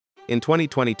In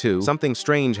 2022, something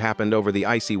strange happened over the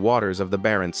icy waters of the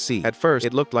Barents Sea. At first,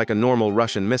 it looked like a normal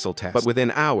Russian missile test, but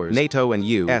within hours, NATO and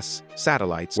US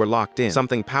satellites were locked in.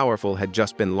 Something powerful had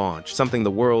just been launched, something the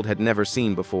world had never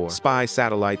seen before. Spy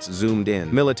satellites zoomed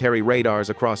in. Military radars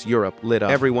across Europe lit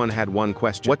up. Everyone had one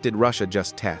question: what did Russia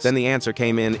just test? Then the answer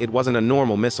came in: it wasn't a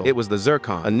normal missile. It was the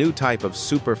Zircon, a new type of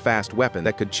super-fast weapon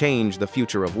that could change the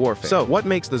future of warfare. So, what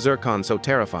makes the Zircon so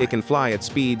terrifying? It can fly at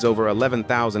speeds over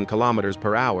 11,000 kilometers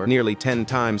per hour, nearly 10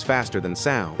 times faster than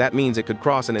sound. That means it could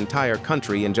cross an entire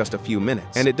country in just a few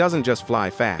minutes. And it doesn't just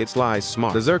fly fast, it flies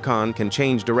smart. The Zircon can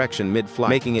change direction mid-flight,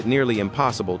 making it nearly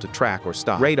impossible to track or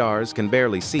stop. Radars can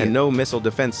barely see it, and no missile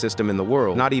defense system in the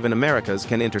world, not even America's,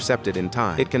 can intercept it in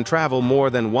time. It can travel more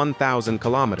than 1,000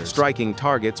 kilometers, striking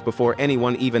targets before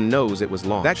anyone even knows it was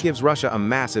launched. That gives Russia a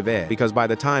massive edge, because by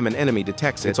the time an enemy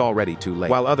detects it, it's already too late.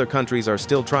 While other countries are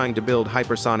still trying to build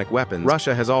hypersonic weapons,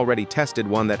 Russia has already tested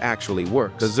one that actually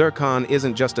works. The Zircon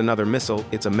isn't just another missile,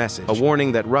 it's a message. A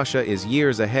warning that Russia is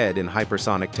years ahead in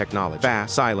hypersonic technology.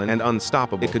 Fast, silent, and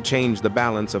unstoppable, it could change the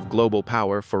balance of global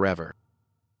power forever.